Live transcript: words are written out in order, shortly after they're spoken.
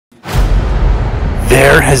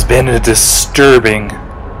There has been a disturbing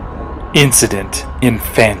incident in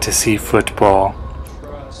fantasy football.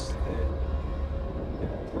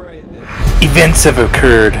 Events have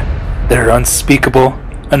occurred that are unspeakable,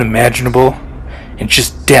 unimaginable, and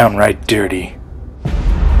just downright dirty.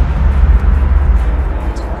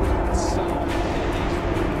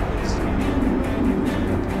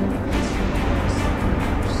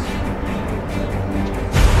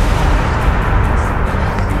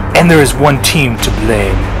 And there is one team to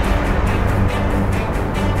blame.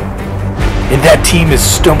 And that team has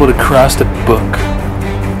stumbled across a book.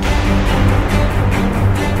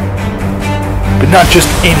 But not just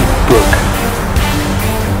any book.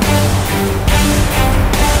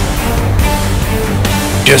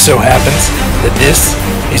 Just so happens that this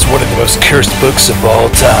is one of the most cursed books of all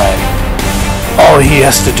time. All he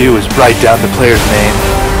has to do is write down the player's name,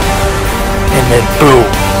 and then boom.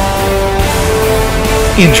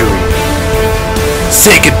 Injury.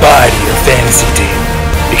 Say goodbye to your fantasy team,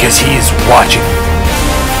 because he is watching.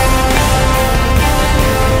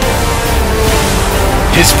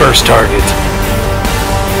 His first target,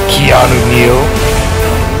 Keanu Neal.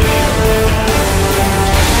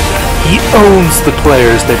 He owns the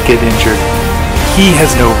players that get injured. He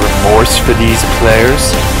has no remorse for these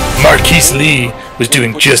players. Marquise Lee was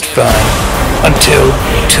doing just fine until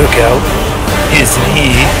he took out his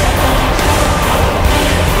knee.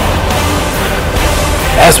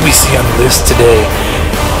 As we see on the list today,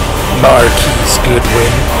 Marquise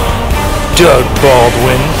Goodwin, Doug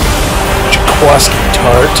Baldwin, Jaquiski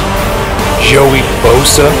Tartt, Joey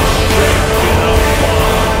Bosa,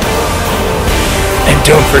 and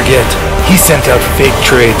don't forget, he sent out fake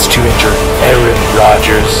trades to injure Aaron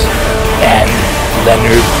Rodgers and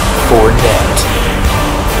Leonard Fournette.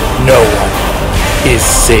 No one is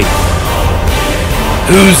safe.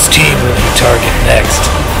 Whose team will he target next?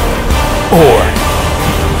 Or,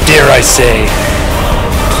 dare I say,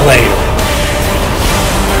 player